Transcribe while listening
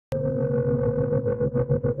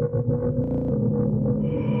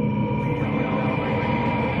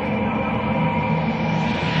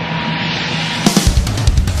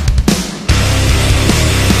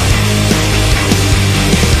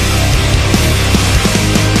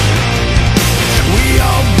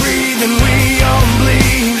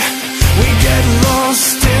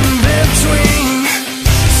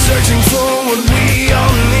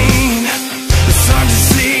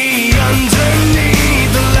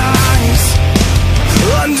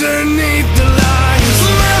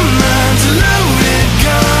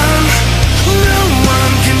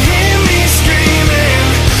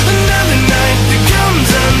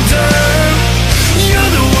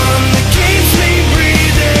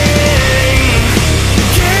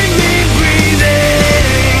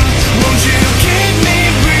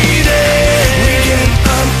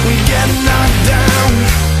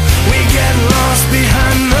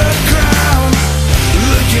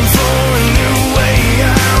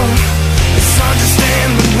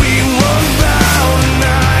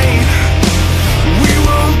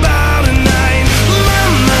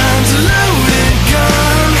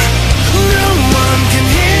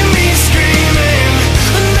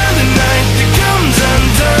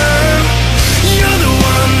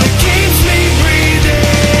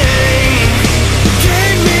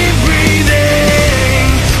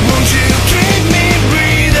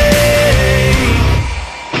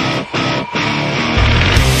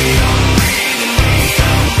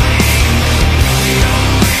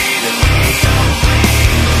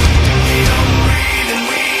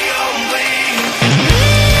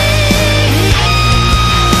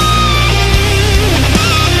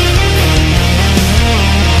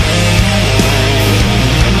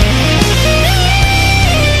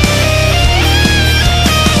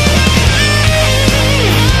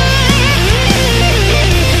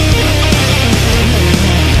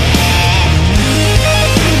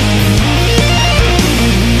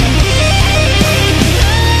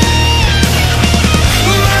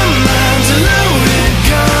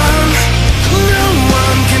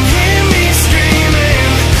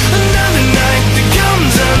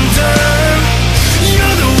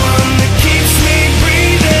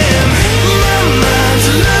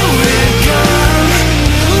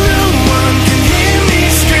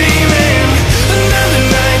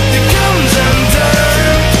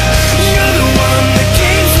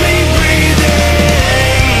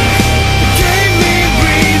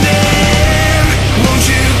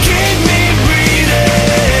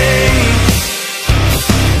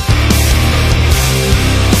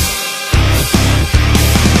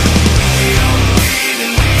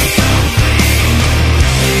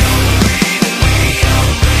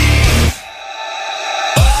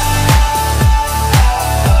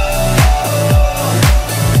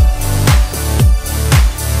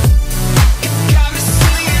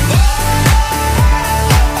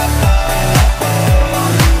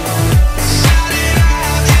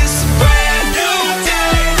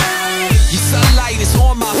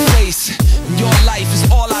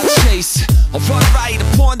grace. I'll run right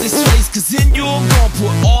upon this race, cause in you I'm gonna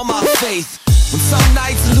put all my faith. When some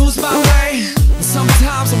nights I lose my way, and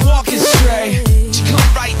sometimes I'm walking stray, you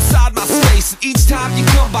come right inside my space, and each time you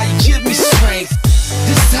come by you give me strength.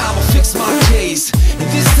 This time I'll fix my case, and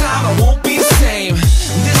this time I won't be the same,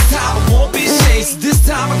 and this time I won't be ashamed, so this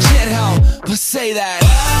time I can't help but say that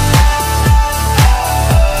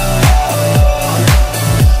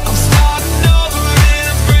I'm starting over in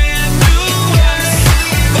a brand new way.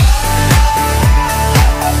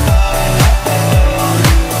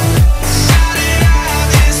 Shout it out,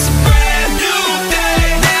 it's a brand new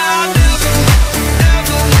day. Now I'll never,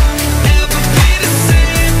 never, never be the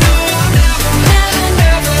same. No, I'll never,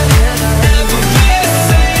 never, never be the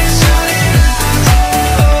same. Shout it out,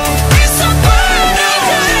 it's a brand new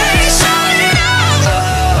day. Shout it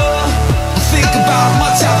out.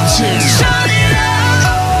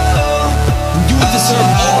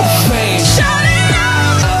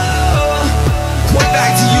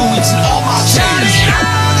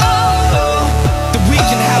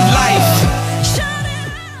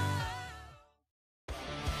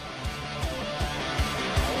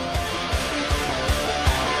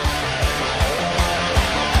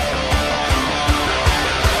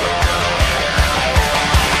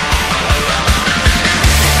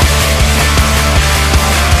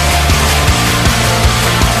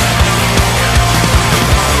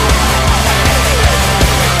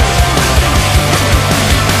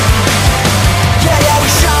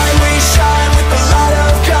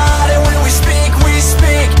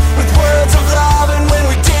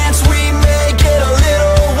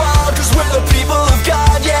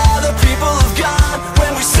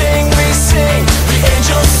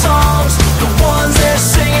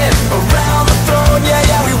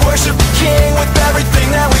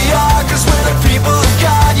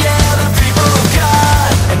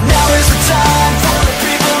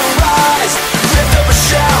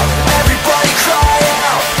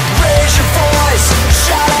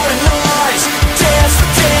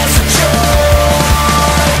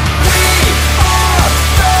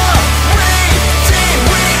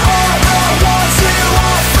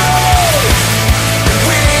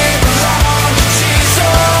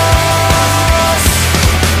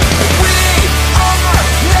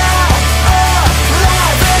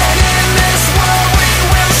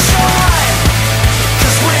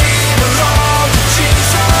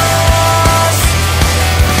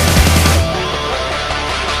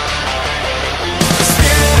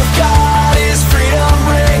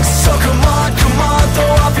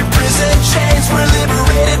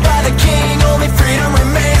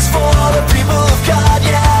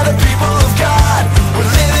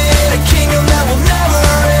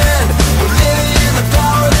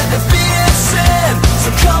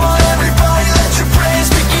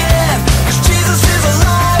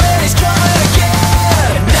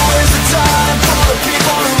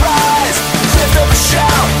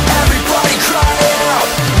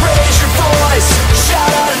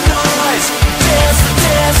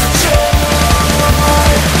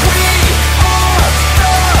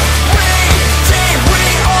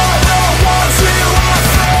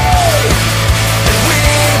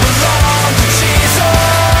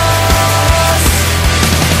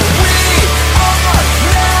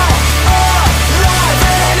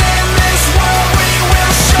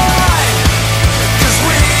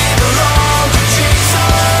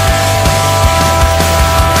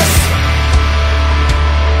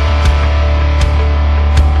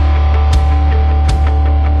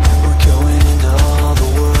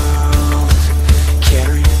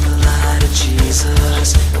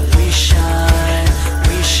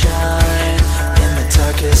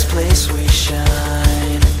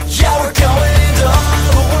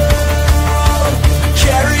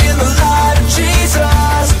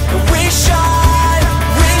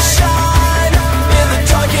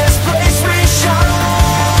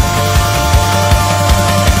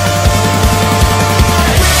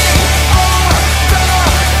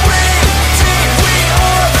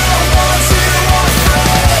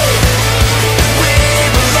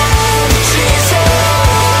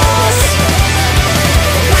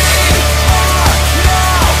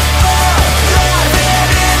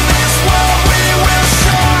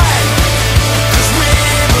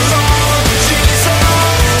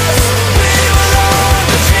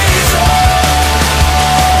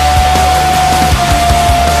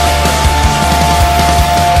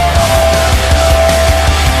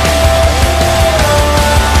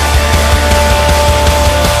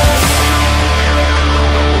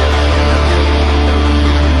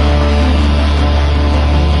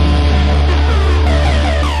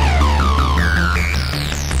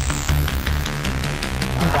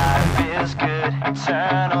 is good,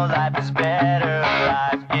 eternal life is better.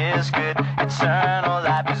 Life is good, eternal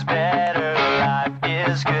life is better. Life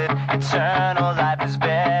is good, eternal life is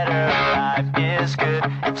better. Life is good,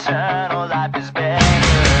 eternal life is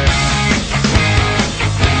better.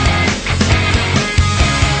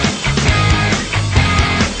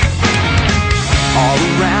 All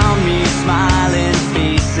around me, smiling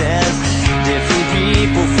faces, different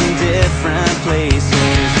people from different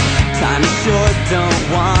places. Time is short, don't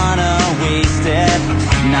wanna waste it.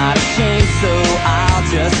 Not ashamed, so I'll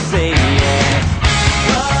just say it.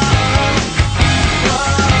 Whoa, whoa,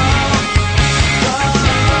 whoa,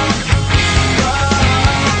 whoa.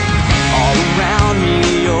 All around me,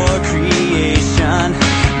 your creation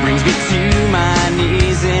brings me to